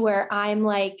in me where I'm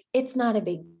like, it's not a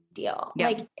big deal.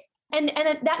 Yep. Like, and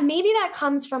that maybe that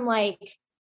comes from like,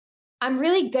 I'm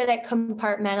really good at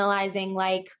compartmentalizing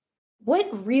like what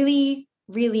really,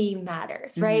 really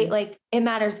matters, right? Hmm. Like it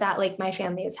matters that like my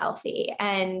family is healthy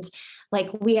and like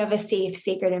we have a safe,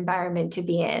 sacred environment to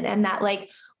be in and that like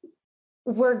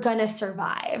we're gonna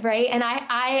survive, right? And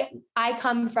I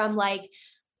come from like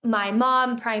my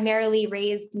mom primarily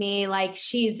raised me like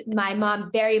my mom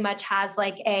very much has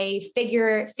like a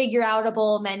figure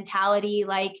outable mentality,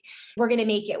 like we're going to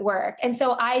make it work. And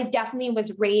so I definitely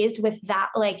was raised with that,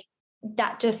 like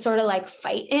that just sort of like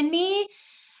fight in me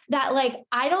that like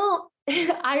I don't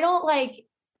I don't like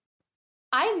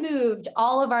I moved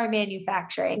all of our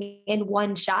manufacturing in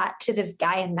one shot to this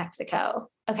guy in Mexico.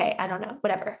 Okay, I don't know,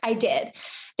 whatever. I did.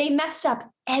 They messed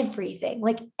up everything,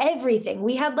 like everything.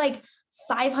 We had like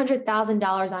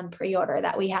 $500,000 on pre-order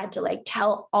that we had to like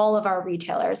tell all of our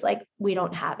retailers like we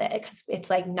don't have it because it's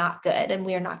like not good and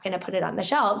we are not going to put it on the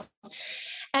shelves.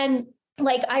 And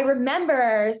like I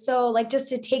remember, so like just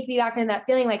to take me back into that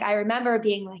feeling, like I remember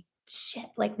being like, shit,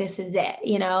 like this is it,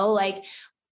 like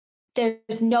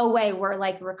there's no way we're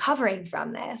like recovering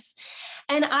from this.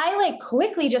 And I like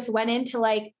quickly just went into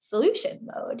like solution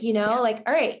mode, like,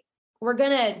 all right, we're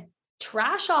going to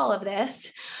trash all of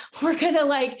this. We're going to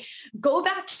like go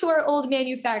back to our old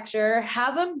manufacturer,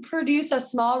 have them produce a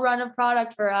small run of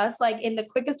product for us, like in the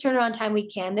quickest turnaround time we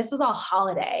can. This was all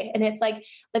holiday. And it's like,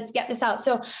 let's get this out.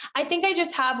 So I think I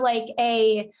just have like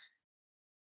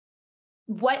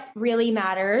what really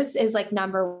matters is like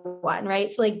number one,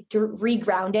 right? So like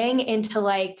regrounding into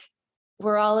like,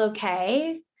 we're all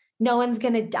okay. No one's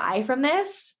going to die from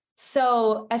this.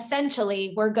 So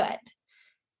essentially we're good.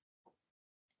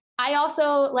 I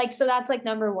also like, so that's like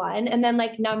number one. And then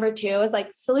like number two is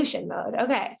like solution mode.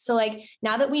 Okay. So like,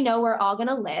 now that we know we're all going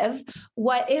to live,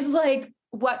 what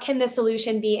can the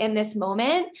solution be in this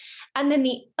moment? And then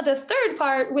the third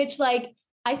part, which like,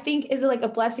 I think is like a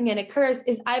blessing and a curse,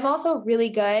 is I'm also really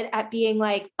good at being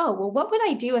like, oh, well, what would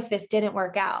I do if this didn't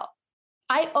work out?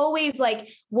 I always like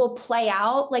will play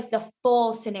out like the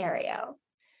full scenario.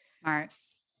 Smart.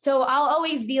 So I'll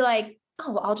always be like,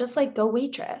 oh, I'll just like go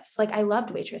waitress. Like I loved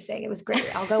waitressing. It was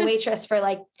great. I'll go waitress for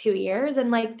like 2 years and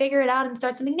like figure it out and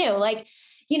start something new. Like,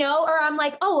 or I'm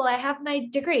like, oh, well, I have my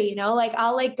degree, like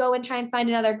I'll like go and try and find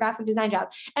another graphic design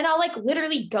job. And I'll like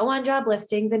literally go on job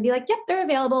listings and be like, yep, they're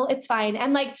available. It's fine.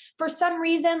 And like, for some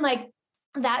reason, like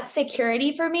that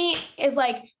security for me is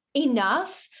like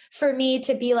enough for me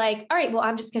to be like, all right, well,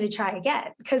 I'm just going to try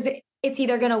again, because it's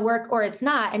either going to work or it's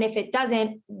not. And if it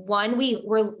doesn't, one,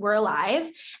 we're alive,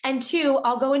 and two,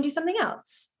 I'll go and do something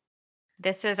else.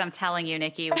 This is, I'm telling you,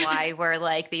 Nikki, why we're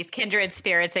like these kindred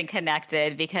spirits and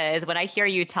connected, because when I hear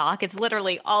you talk, it's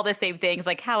literally all the same things,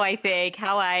 like how I think,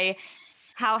 how I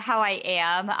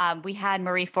am. We had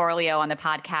Marie Forleo on the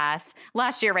podcast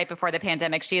last year, right before the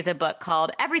pandemic. She has a book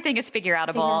called Everything is Figure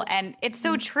Outable. And it's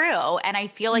so true. And I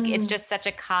feel like it's just such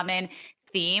a common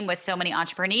theme with so many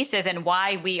entrepreneurs, and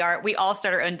why we all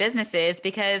start our own businesses,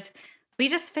 because we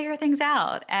just figure things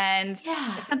out. And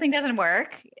if something doesn't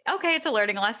work, okay, it's a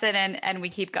learning lesson, and we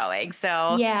keep going.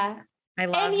 So yeah. I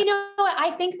love. And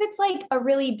I think that's like a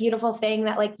really beautiful thing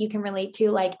that like you can relate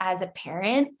to, like as a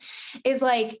parent, is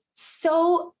like,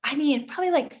 so, I mean,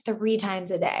 probably like 3 times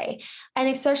a day. And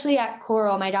especially at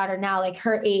Coral, my daughter now, like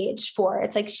her age 4,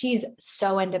 it's like, she's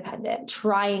so independent,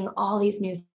 trying all these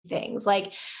new things,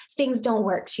 like things don't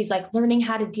work. She's like learning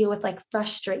how to deal with like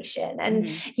frustration, and,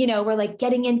 we're like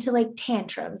getting into like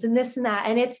tantrums and this and that.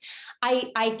 And it's,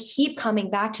 I keep coming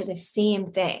back to the same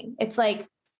thing. It's like,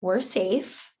 we're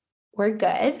safe, we're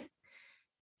good.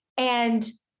 And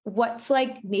what's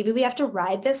like, maybe we have to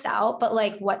ride this out, but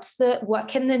like, what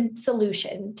can the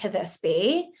solution to this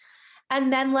be?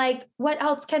 And then like, what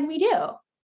else can we do? Yeah.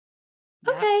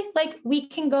 Okay. Like we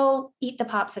can go eat the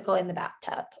popsicle in the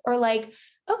bathtub, or like,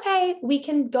 okay, we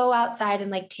can go outside and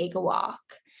like take a walk.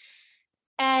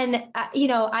 And,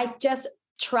 I just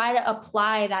try to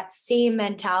apply that same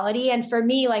mentality. And for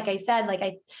me, like I said,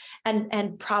 like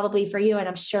and probably for you, and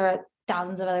I'm sure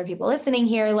thousands of other people listening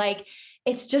here, like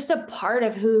it's just a part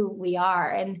of who we are.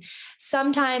 And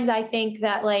sometimes I think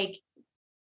that like,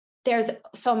 there's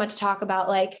so much talk about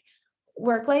like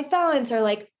work-life balance, or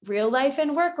like real life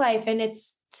and work life. And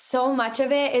it's so much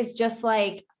of it is just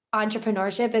like,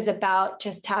 entrepreneurship is about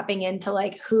just tapping into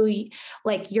like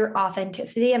like your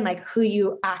authenticity and like who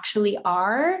you actually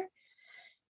are.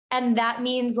 And that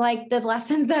means like the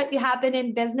lessons that happen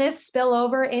in business spill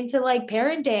over into like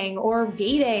parenting or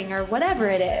dating or whatever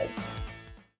it is.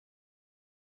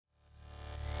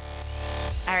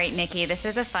 All right, Nikki, this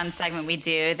is a fun segment we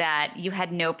do that you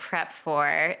had no prep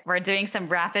for. We're doing some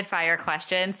rapid fire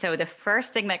questions. So the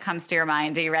first thing that comes to your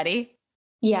mind, are you ready?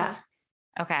 Yeah.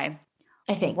 Okay.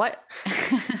 I think. What?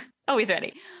 Always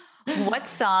ready. What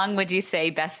song would you say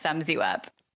best sums you up?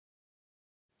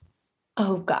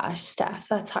 Oh gosh, Steph,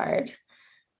 that's hard.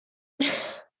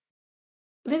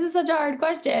 This is such a hard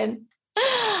question.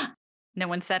 No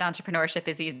one said entrepreneurship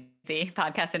is easy.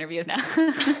 Podcast interviews now.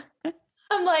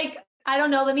 I'm like, I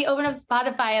don't know. Let me open up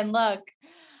Spotify and look.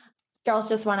 Girls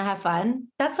just want to have fun.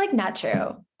 That's like not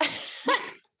true.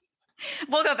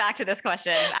 We'll go back to this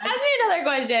question. Ask me another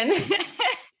question.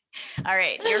 All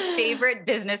right. Your favorite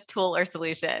business tool or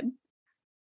solution?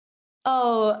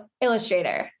 Oh,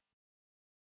 Illustrator.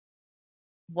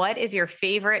 What is your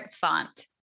favorite font?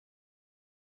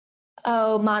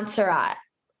 Oh, Montserrat.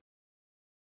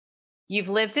 You've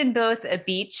lived in both a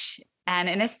beach and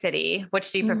in a city.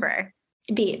 Which do you prefer?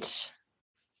 Beach.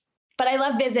 But I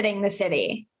love visiting the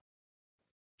city.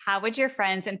 How would your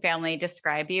friends and family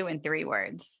describe you in 3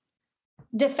 words?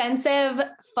 Defensive,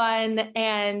 fun,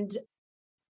 and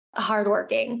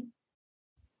hardworking.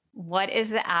 What is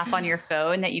the app on your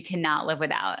phone that you cannot live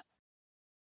without?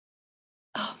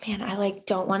 Oh man, I like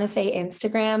don't want to say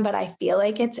Instagram, but I feel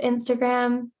like it's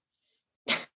Instagram.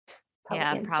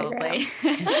 Yeah, Instagram. probably.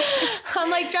 I'm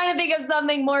like trying to think of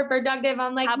something more productive.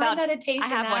 I'm like, How my about, meditation I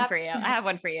have one app. for you. I have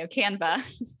one for you. Canva.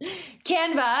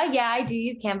 Canva. Yeah, I do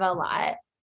use Canva a lot.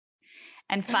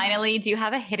 And finally, do you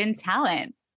have a hidden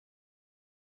talent?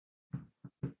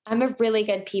 I'm a really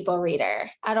good people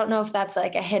reader. I don't know if that's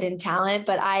like a hidden talent,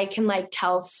 but I can like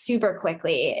tell super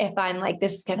quickly if I'm like,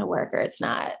 this is going to work or it's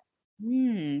not.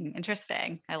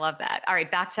 Interesting. I love that. All right,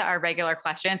 back to our regular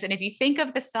questions. And if you think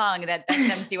of the song that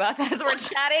sums you up as we're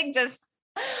chatting, just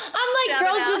I'm like,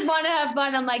 girls just want to have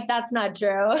fun. I'm like, that's not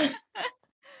true.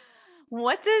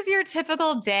 What does your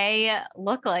typical day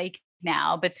look like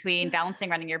now between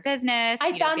balancing running your business?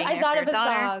 I thought of a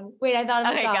song. Wait, I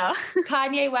thought of a song. Go.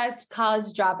 Kanye West, College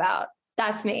Dropout.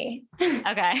 That's me.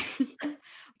 Okay.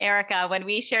 Erica, when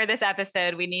we share this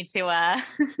episode, we need to,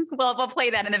 we'll play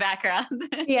that in the background.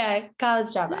 Yeah. College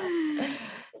Dropout.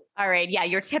 All right. Yeah.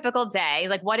 Your typical day,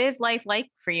 like what is life like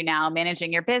for you now,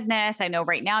 managing your business? I know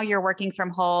right now you're working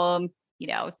from home,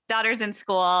 daughter's in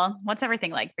school. What's everything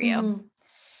like for you? Mm-hmm.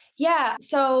 Yeah.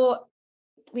 So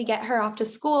we get her off to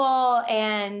school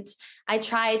and I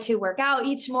try to work out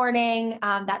each morning.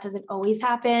 That doesn't always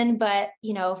happen, but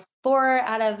 4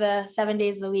 out of the 7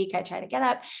 days of the week, I try to get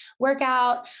up, work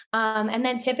out. And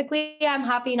then typically I'm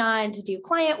hopping on to do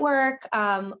client work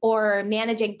or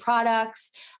managing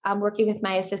products. I'm working with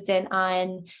my assistant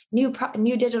on new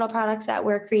digital products that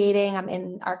we're creating. I'm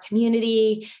in our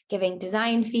community, giving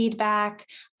design feedback,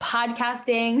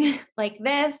 podcasting like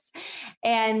this.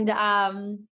 And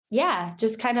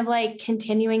just kind of like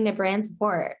continuing the brand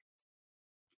support.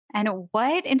 And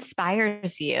what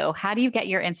inspires you? How do you get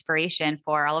your inspiration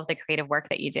for all of the creative work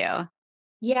that you do?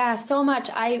 Yeah, so much.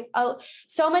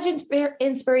 So much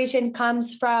inspiration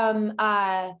comes from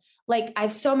I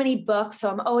have so many books. So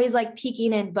I'm always like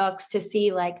peeking in books to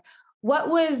see like, what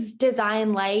was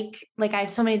design like? Like I have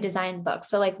so many design books.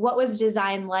 So like, what was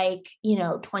design like,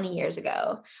 20 years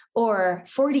ago or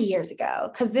 40 years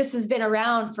ago? Cause this has been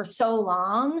around for so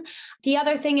long. The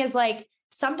other thing is like,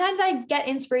 sometimes I get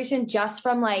inspiration just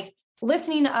from like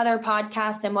listening to other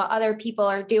podcasts and what other people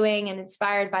are doing and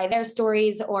inspired by their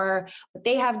stories or what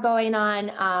they have going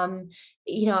on.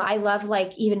 I love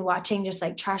like even watching just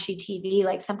like trashy TV.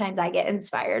 Like sometimes I get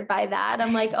inspired by that.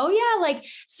 I'm like, oh yeah, like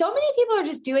so many people are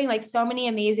just doing like so many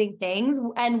amazing things.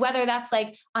 And whether that's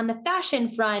like on the fashion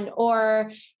front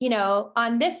or,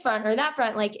 on this front or that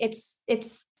front, like it's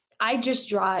I just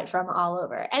draw it from all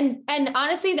over. And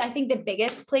honestly, I think the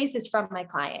biggest place is from my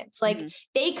clients. Like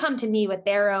they come to me with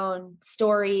their own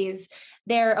stories,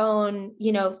 their own,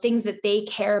 things that they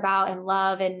care about and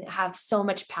love and have so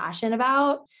much passion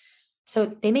about. So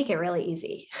they make it really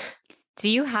easy. Do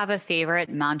you have a favorite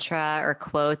mantra or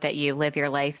quote that you live your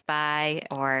life by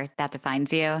or that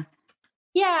defines you?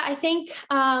 Yeah, I think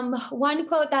one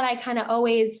quote that I kind of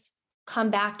always come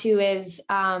back to is,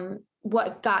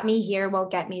 what got me here will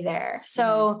get me there.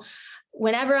 So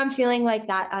whenever I'm feeling like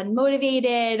that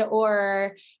unmotivated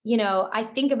or, I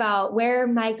think about where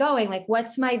am I going? Like,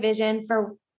 what's my vision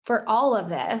for all of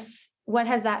this? What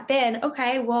has that been?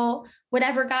 Okay, well,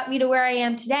 whatever got me to where I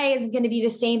am today is going to be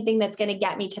the same thing that's going to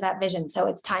get me to that vision. So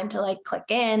it's time to like click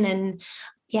in and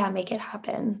make it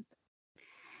happen.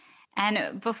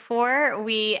 And before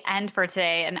we end for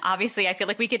today, and obviously I feel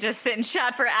like we could just sit and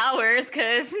chat for hours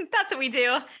because that's what we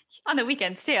do on the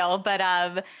weekends too.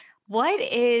 But what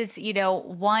is,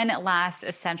 one last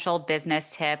essential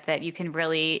business tip that you can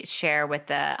really share with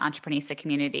the Entreprenista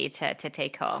community to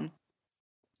take home?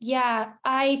 Yeah,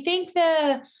 I think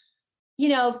there's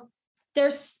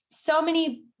so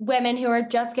many women who are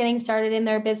just getting started in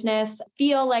their business,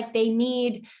 feel like they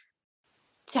need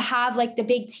to have like the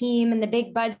big team and the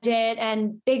big budget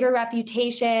and bigger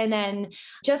reputation and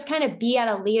just kind of be at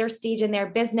a later stage in their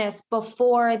business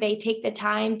before they take the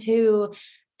time to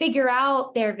figure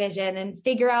out their vision and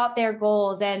figure out their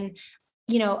goals. And,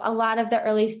 a lot of the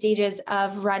early stages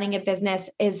of running a business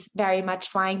is very much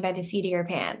flying by the seat of your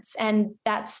pants. And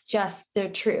that's just the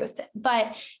truth.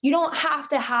 But you don't have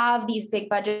to have these big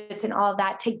budgets and all of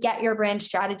that to get your brand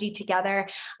strategy together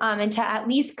and to at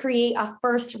least create a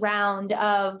first round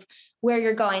of where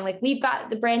you're going. Like we've got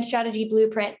the brand strategy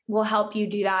blueprint will help you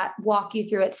do that, walk you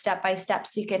through it step by step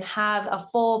so you can have a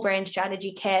full brand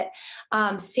strategy kit.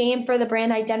 Same for the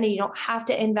brand identity. You don't have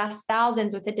to invest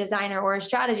thousands with a designer or a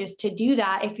strategist to do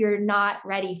that if you're not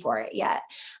ready for it yet.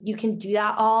 You can do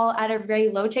that all at a very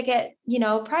low ticket,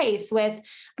 price with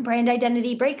brand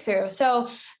identity breakthrough. So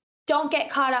don't get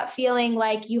caught up feeling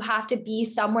like you have to be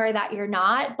somewhere that you're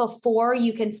not before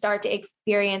you can start to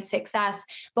experience success,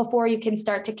 before you can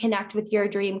start to connect with your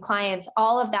dream clients.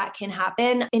 All of that can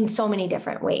happen in so many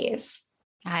different ways.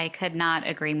 I could not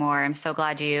agree more. I'm so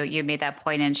glad you made that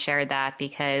point and shared that,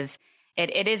 because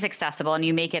it is accessible, and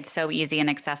you make it so easy and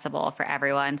accessible for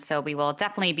everyone. So we will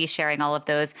definitely be sharing all of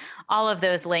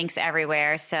those links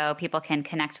everywhere so people can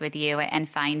connect with you and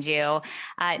find you.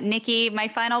 Nikki, my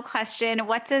final question,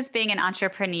 what does being an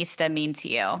entrepreneurista mean to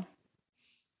you?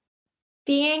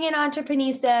 Being an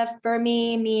entrepreneurista for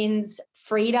me means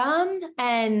freedom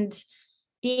and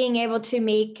being able to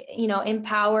make,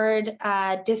 empowered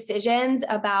decisions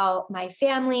about my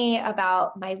family,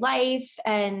 about my life,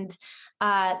 and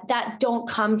that don't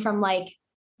come from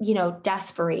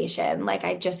desperation. Like,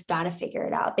 I just got to figure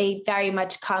it out. They very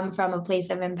much come from a place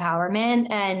of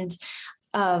empowerment and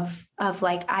of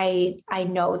like, I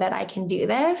know that I can do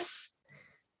this.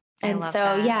 And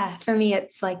so, that. For me,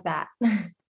 it's like that.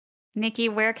 Nikki,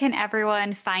 where can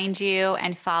everyone find you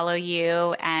and follow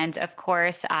you? And of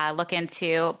course, look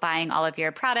into buying all of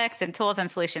your products and tools and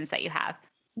solutions that you have.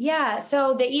 Yeah.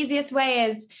 So the easiest way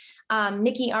is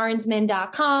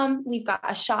NikkiArensman.com. We've got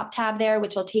a shop tab there,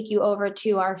 which will take you over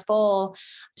to our full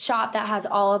shop that has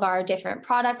all of our different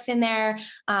products in there.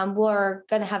 We're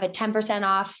going to have a 10%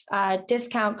 off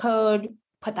discount code.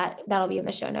 That'll be in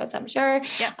the show notes, I'm sure.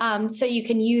 Yep. So you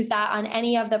can use that on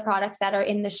any of the products that are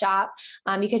in the shop.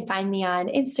 You can find me on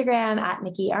Instagram at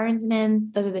Nikki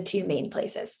Arensman. Those are the two main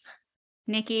places.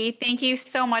 Nikki, thank you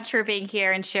so much for being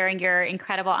here and sharing your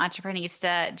incredible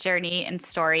entrepreneurista journey and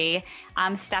story.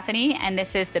 I'm Stephanie, and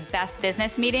this is the best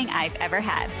business meeting I've ever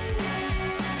had.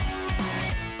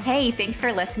 Hey, thanks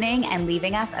for listening and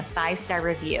leaving us a 5-star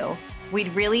review.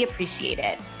 We'd really appreciate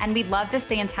it, and we'd love to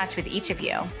stay in touch with each of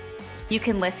you. You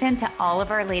can listen to all of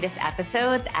our latest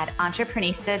episodes at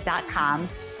entrepreneurista.com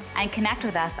and connect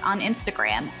with us on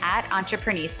Instagram at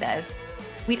Entrepreneuristas.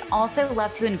 We'd also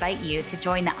love to invite you to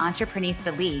join the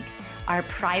Entrepreneurista League, our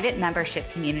private membership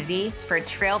community for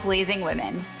trailblazing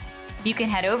women. You can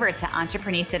head over to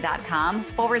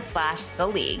entrepreneurista.com/the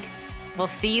league. We'll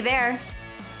see you there.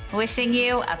 Wishing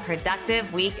you a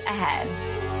productive week ahead.